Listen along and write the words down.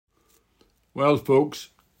Well, folks,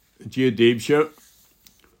 Gia Deebsha,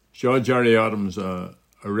 Shaw Jerry Adams a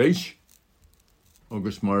Rish,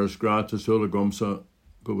 August Morris Gratis, Hula Gumsa,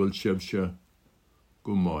 Google Shibsha,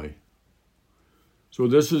 Gumoy. So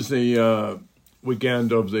this is the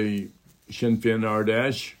weekend of the Sinn Féin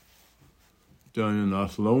Ardash down in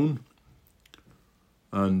Athlone,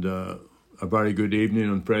 and a very good evening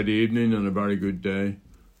on Friday evening and a very good day.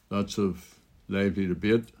 Lots of lively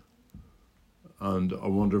debate and a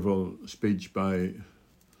wonderful speech by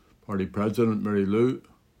Party President Mary Lou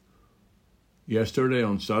yesterday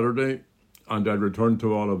on Saturday, and I'll return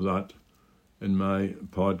to all of that in my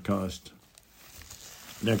podcast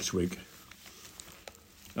next week.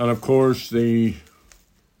 And of course the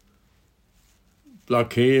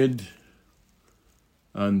blockade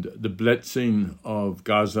and the blitzing of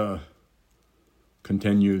Gaza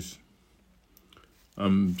continues.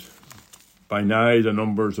 And by now the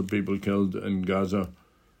numbers of people killed in Gaza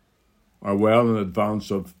are well in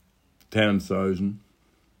advance of 10,000,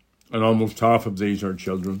 and almost half of these are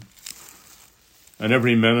children. And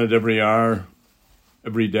every minute, every hour,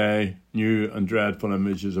 every day, new and dreadful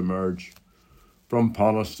images emerge from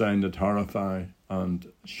Palestine that horrify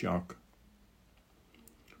and shock.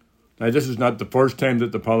 Now, this is not the first time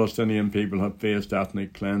that the Palestinian people have faced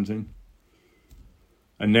ethnic cleansing.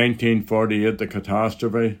 In 1948, the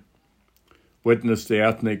Catastrophe witnessed the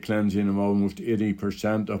ethnic cleansing of almost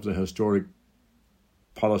 80% of the historic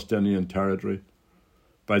Palestinian territory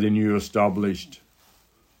by the new established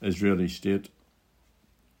Israeli state.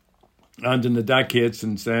 And in the decades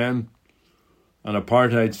since then, an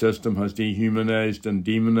apartheid system has dehumanised and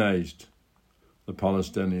demonised the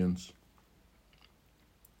Palestinians.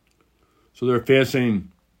 So they're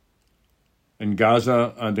facing, in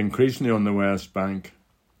Gaza and increasingly on the West Bank,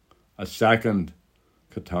 a second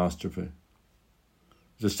catastrophe.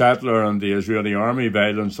 The settler and the Israeli army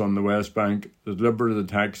violence on the West Bank, the deliberate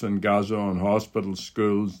attacks in Gaza on hospitals,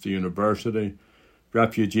 schools, the university,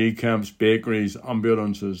 refugee camps, bakeries,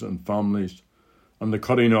 ambulances and families, and the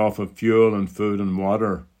cutting off of fuel and food and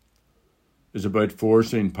water is about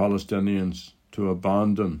forcing Palestinians to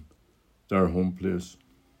abandon their home place.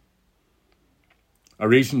 A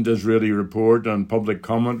recent Israeli report and public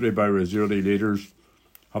commentary by Israeli leaders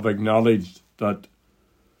have acknowledged that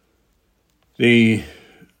the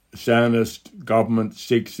Zionist government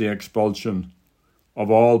seeks the expulsion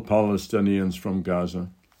of all Palestinians from Gaza.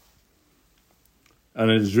 An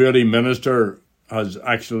Israeli minister has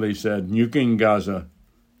actually said nuking Gaza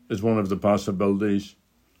is one of the possibilities.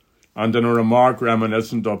 And in a remark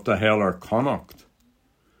reminiscent of the Heller Connacht,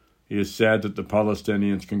 he has said that the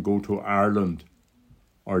Palestinians can go to Ireland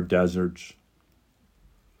or deserts.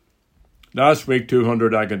 Last week,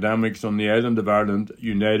 200 academics on the island of Ireland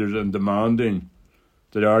united in demanding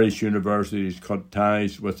that Irish universities cut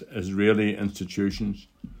ties with Israeli institutions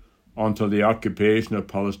until the occupation of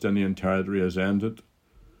Palestinian territory has ended.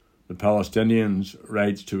 The Palestinians'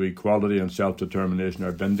 rights to equality and self-determination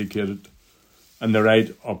are vindicated, and the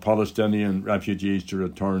right of Palestinian refugees to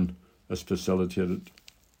return is facilitated.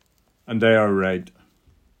 And they are right.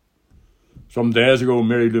 Some days ago,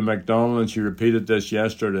 Mary Lou MacDonald, and she repeated this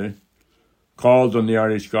yesterday, called on the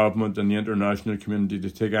Irish government and the international community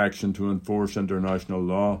to take action to enforce international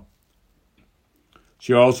law.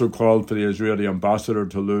 She also called for the Israeli ambassador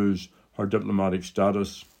to lose her diplomatic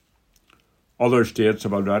status. Other states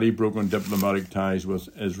have already broken diplomatic ties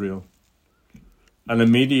with Israel. An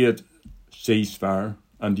immediate ceasefire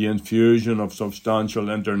and the infusion of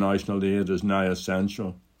substantial international aid is now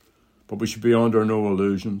essential, but we should be under no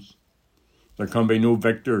illusions. There can be no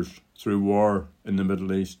victors through war in the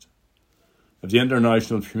Middle East. If the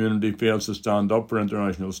international community fails to stand up for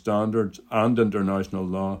international standards and international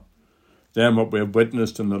law, then what we have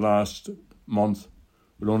witnessed in the last month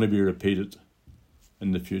will only be repeated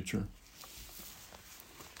in the future.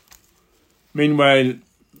 Meanwhile,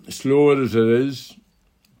 slow as it is,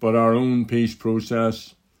 but our own peace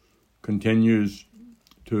process continues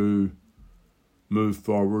to move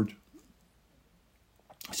forward.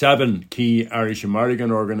 7 key Irish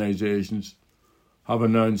American organisations have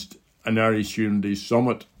announced an Irish Unity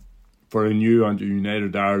Summit for a new and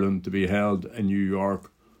united Ireland to be held in New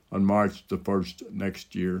York on March the 1st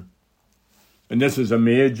next year. And this is a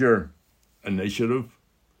major initiative.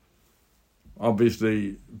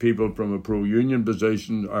 Obviously, people from a pro-union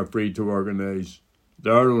position are free to organise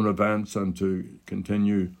their own events and to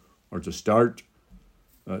continue or to start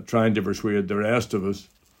trying to persuade the rest of us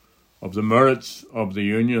of the merits of the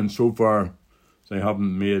union. So far, they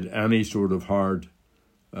haven't made any sort of hard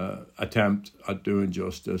attempt at doing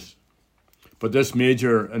justice. But this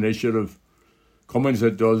major initiative, coming as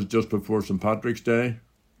it does just before St. Patrick's Day,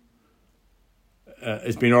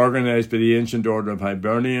 It's been organised by the Ancient Order of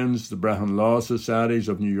Hibernians, the Brehon Law Societies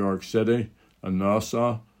of New York City and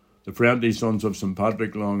Nassau, the Friendly Sons of St.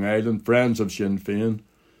 Patrick, Long Island, Friends of Sinn Féin,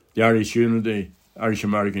 the Irish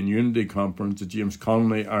American Unity Conference, the James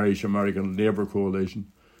Connolly Irish American Labour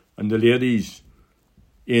Coalition, and the Ladies'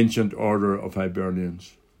 Ancient Order of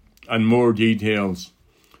Hibernians. And more details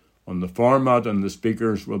on the format and the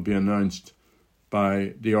speakers will be announced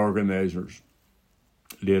by the organisers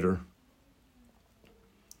later.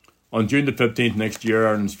 On June the 15th next year,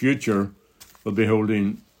 Ireland's Future will be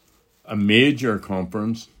holding a major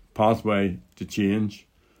conference, Pathway to Change,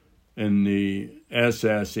 in the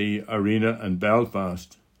SSE Arena in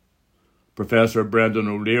Belfast. Professor Brendan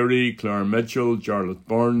O'Leary, Claire Mitchell, Charlotte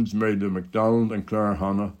Burns, Mary Lou MacDonald and Claire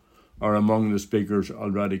Hanna are among the speakers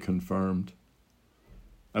already confirmed.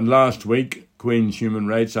 And last week, Queen's human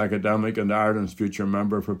rights academic and Ireland's Future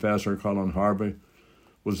member, Professor Colin Harvey,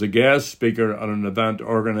 was the guest speaker at an event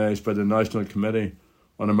organised by the National Committee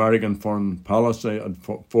on American Foreign Policy at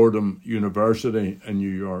Fordham University in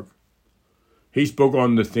New York. He spoke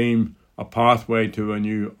on the theme, A Pathway to a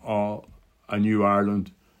New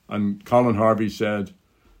Ireland, and Colin Harvey said,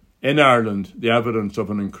 in Ireland, the evidence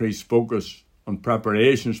of an increased focus on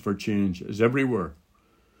preparations for change is everywhere.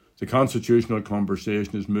 The constitutional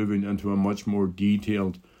conversation is moving into a much more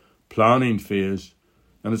detailed planning phase,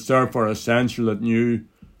 and it's therefore essential that new,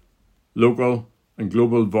 local and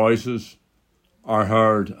global voices are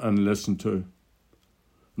heard and listened to.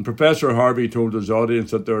 And Professor Harvey told his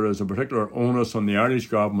audience that there is a particular onus on the Irish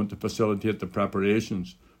government to facilitate the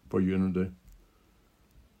preparations for unity.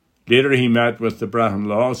 Later he met with the Brehon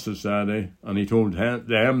Law Society and he told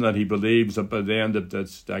them that he believes that by the end of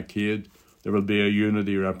this decade there will be a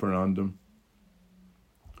unity referendum.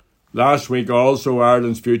 Last week also,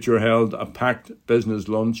 Ireland's Future held a packed business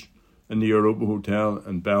lunch in the Europa Hotel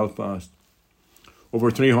in Belfast. Over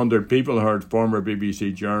 300 people heard former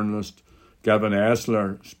BBC journalist Gavin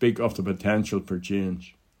Esler speak of the potential for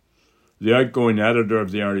change. The outgoing editor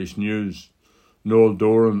of the Irish News, Noel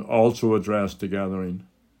Doran, also addressed the gathering.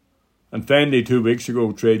 And finally, 2 weeks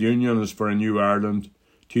ago, Trade Unionists for a New Ireland,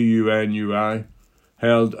 TUNUI,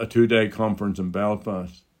 held a 2-day conference in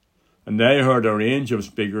Belfast. And they heard a range of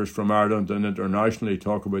speakers from Ireland and internationally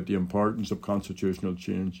talk about the importance of constitutional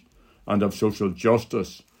change and of social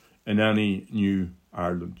justice in any new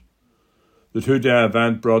Ireland. The 2-day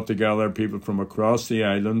event brought together people from across the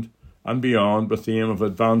island and beyond with the aim of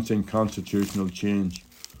advancing constitutional change.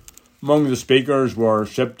 Among the speakers were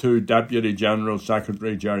SIPTU Deputy General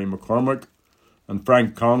Secretary Jerry McCormick and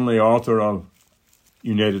Frank Connolly, author of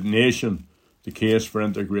United Nation, The Case for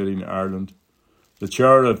Integrating Ireland. The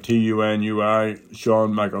chair of TUNUI,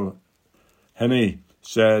 Sean McElhinney,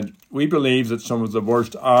 said, "We believe that some of the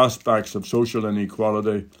worst aspects of social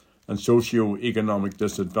inequality and socio-economic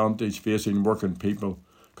disadvantage facing working people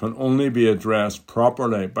can only be addressed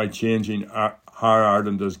properly by changing how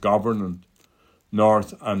Ireland is governed,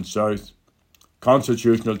 north and south.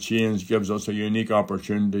 Constitutional change gives us a unique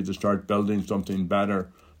opportunity to start building something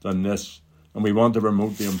better than this, and we want to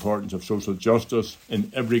promote the importance of social justice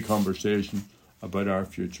in every conversation about our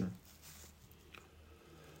future."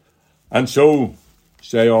 And so,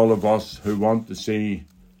 say all of us who want to see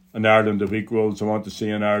an Ireland of equals, who want to see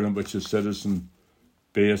an Ireland which is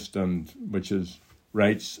citizen-based and which is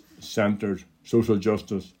rights-centred, social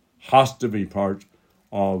justice has to be part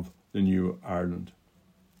of the new Ireland.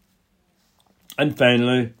 And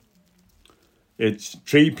finally, it's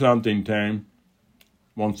tree planting time.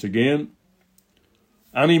 Once again,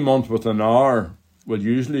 any month with an hour will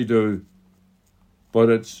usually do, but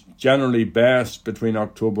it's generally best between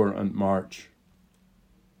October and March.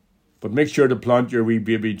 But make sure to plant your wee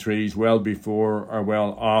baby trees well before or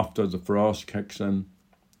well after the frost kicks in.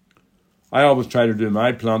 I always try to do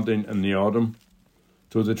my planting in the autumn,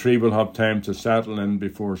 so the tree will have time to settle in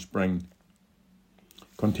before spring.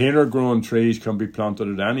 Container grown trees can be planted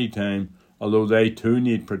at any time, although they too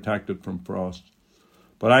need protected from frost.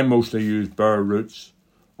 But I mostly use bare roots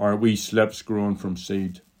or wee slips grown from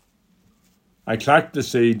seed. I collect the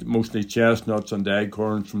seed, mostly chestnuts and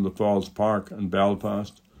acorns, from the Falls Park in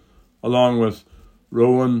Belfast, along with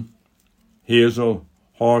rowan, hazel,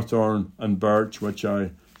 hawthorn and birch, which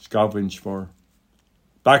I scavenge for.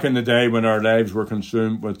 Back in the day when our lives were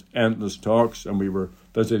consumed with endless talks and we were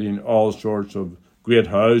visiting all sorts of great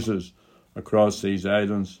houses across these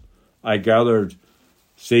islands, I gathered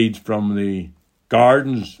seeds from the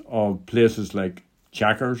gardens of places like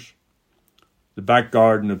Chequers, the back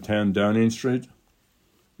garden of 10 Downing Street,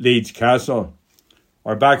 Leeds Castle,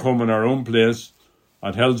 or back home in our own place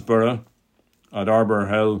at Hillsborough, at Arbour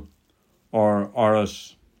Hill, or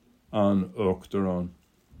Orris an Uachtaráin.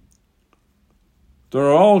 There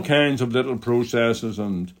are all kinds of little processes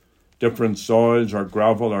and different soils or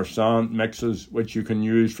gravel or sand mixes which you can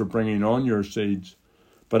use for bringing on your seeds.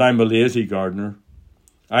 But I'm a lazy gardener.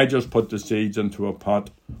 I just put the seeds into a pot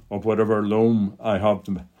of whatever loam I have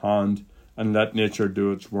to hand and let nature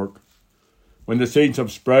do its work. When the seeds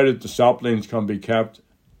have sprouted, the saplings can be kept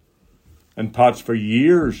in pots for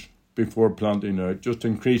years before planting out. Just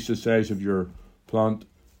increase the size of your plant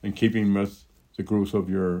in keeping with the growth of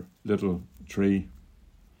your little tree.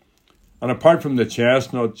 And apart from the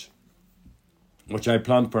chestnuts, which I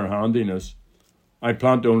plant for handiness, I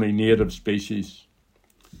plant only native species.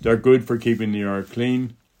 They're good for keeping the air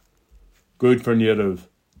clean, good for native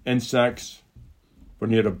insects, for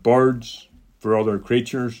native birds, for other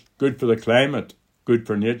creatures, good for the climate, good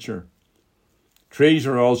for nature. Trees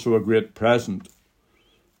are also a great present.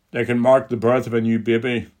 They can mark the birth of a new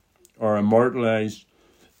baby or immortalise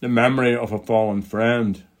the memory of a fallen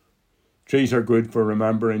friend. Trees are good for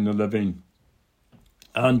remembering the living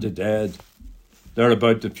and the dead. They're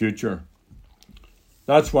about the future.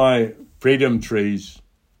 That's why freedom trees,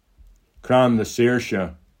 Crann Na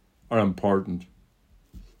Saoirse, are important.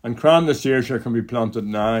 And Crann Na Saoirse can be planted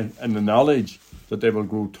now in the knowledge that they will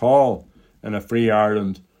grow tall in a free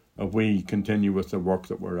Ireland if we continue with the work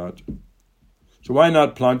that we're at. So why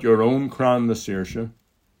not plant your own Crann Na Saoirse?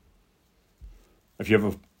 If you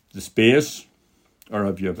have the space, or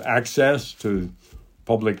if you have access to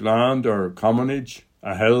public land or commonage,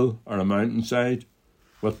 a hill or a mountainside,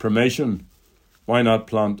 with permission, why not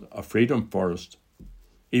plant a freedom forest?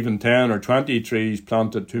 Even 10 or 20 trees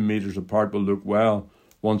planted 2 metres apart will look well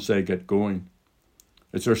once they get going.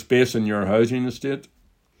 Is there space in your housing estate,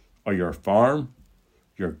 or your farm,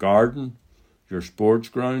 your garden, your sports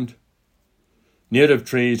ground? Native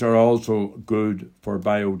trees are also good for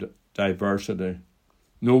biodiversity.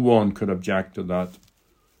 No one could object to that.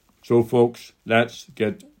 So folks, let's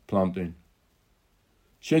get planting.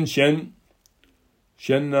 Sinn Féin,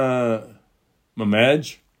 Sinn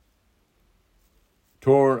Mamaj,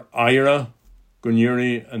 Tor Ira,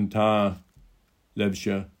 Gunuri and Ta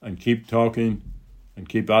Livsha, and keep talking and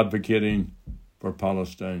keep advocating for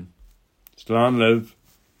Palestine. Slán live.